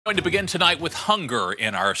Going to begin tonight with hunger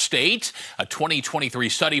in our state. A 2023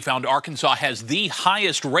 study found Arkansas has the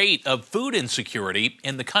highest rate of food insecurity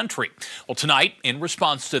in the country. Well, tonight, in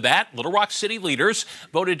response to that, Little Rock City leaders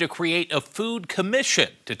voted to create a food commission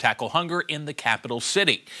to tackle hunger in the capital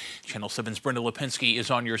city. Channel 7's Brenda Lipinski is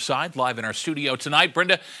on your side, live in our studio tonight.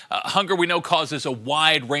 Brenda, hunger we know causes a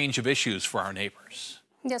wide range of issues for our neighbors.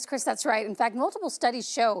 Yes, Chris, that's right. In fact, multiple studies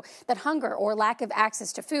show that hunger or lack of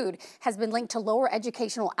access to food has been linked to lower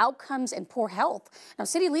educational outcomes and poor health. Now,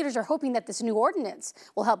 city leaders are hoping that this new ordinance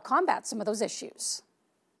will help combat some of those issues.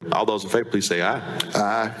 All those in favor, please say aye.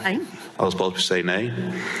 Aye. Aye. All those opposed, please say nay.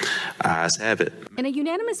 Ayes have it. In a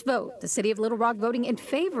unanimous vote, the city of Little Rock voting in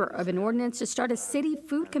favor of an ordinance to start a city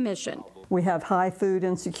food commission. We have high food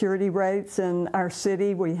insecurity rates in our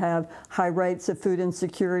city. We have high rates of food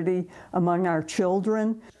insecurity among our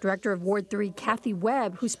children. Director of Ward 3, Kathy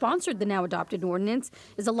Webb, who sponsored the now adopted ordinance,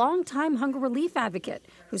 is a longtime hunger relief advocate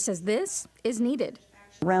who says this is needed.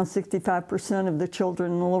 Around 65% of the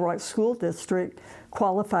children in the Little Rock School District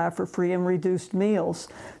qualify for free and reduced meals.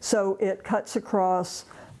 So it cuts across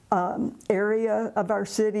area of our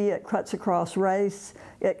city, it cuts across race,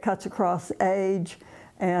 it cuts across age,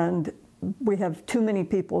 and we have too many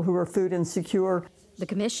people who are food insecure. The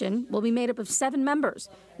commission will be made up of 7 members,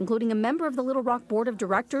 including a member of the Little Rock Board of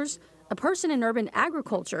Directors, a person in urban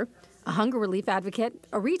agriculture, a hunger relief advocate,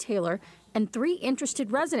 a retailer, and 3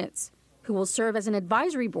 interested residents who will serve as an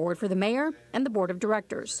advisory board for the mayor and the board of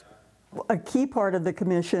directors. A key part of the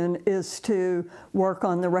commission is to work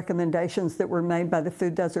on the recommendations that were made by the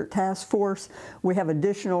Food Desert Task Force. We have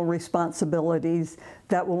additional responsibilities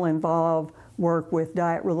that will involve work with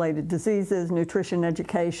diet-related diseases, nutrition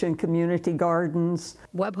education, community gardens.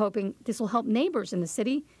 Webb hoping this will help neighbors in the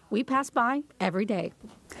city we pass by every day.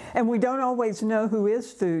 And we don't always know who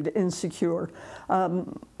is food insecure.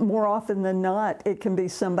 More often than not, it can be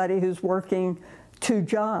somebody who's working 2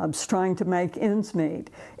 jobs trying to make ends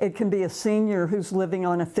meet. It can be a senior who's living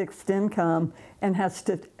on a fixed income and has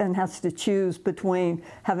to choose between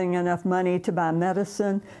having enough money to buy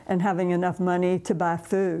medicine and having enough money to buy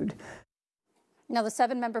food. Now, the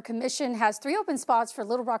 7-member commission has 3 open spots for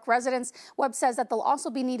Little Rock residents. Webb says that they'll also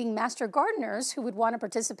be needing master gardeners who would want to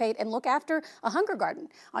participate and look after a hunger garden.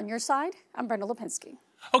 On your side, I'm Brenda Lipinski.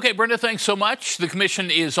 Okay, Brenda, thanks so much. The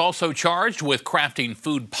commission is also charged with crafting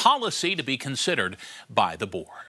food policy to be considered by the board.